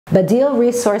BADIL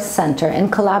Resource Center,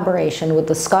 in collaboration with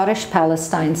the Scottish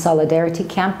Palestine Solidarity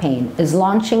Campaign, is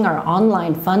launching our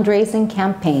online fundraising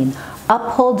campaign,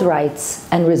 Uphold Rights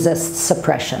and Resist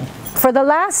Suppression. For the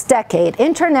last decade,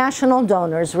 international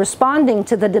donors responding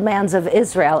to the demands of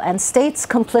Israel and states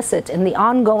complicit in the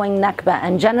ongoing Nakba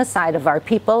and genocide of our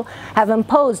people have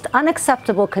imposed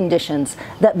unacceptable conditions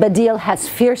that BADIL has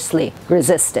fiercely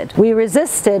resisted. We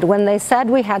resisted when they said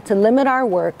we had to limit our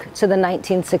work to the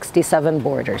 1967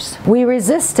 borders. We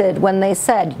resisted when they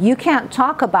said you can't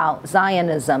talk about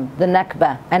Zionism, the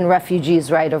Nakba, and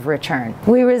refugees' right of return.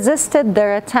 We resisted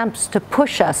their attempts to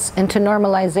push us into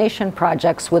normalization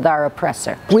projects with our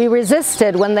oppressor. We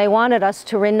resisted when they wanted us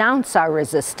to renounce our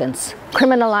resistance,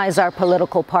 criminalize our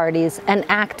political parties, and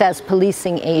act as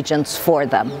policing agents for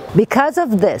them. Because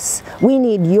of this, we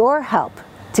need your help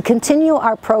to continue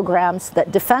our programs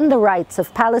that defend the rights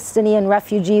of Palestinian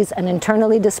refugees and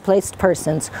internally displaced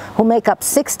persons who make up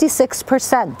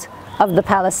 66% of the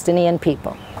Palestinian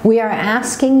people. We are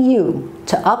asking you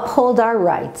to uphold our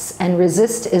rights and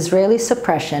resist Israeli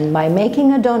suppression by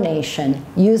making a donation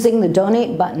using the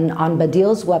donate button on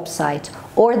BADIL's website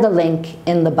or the link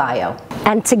in the bio.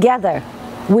 And together,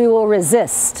 we will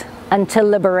resist until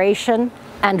liberation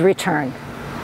and return.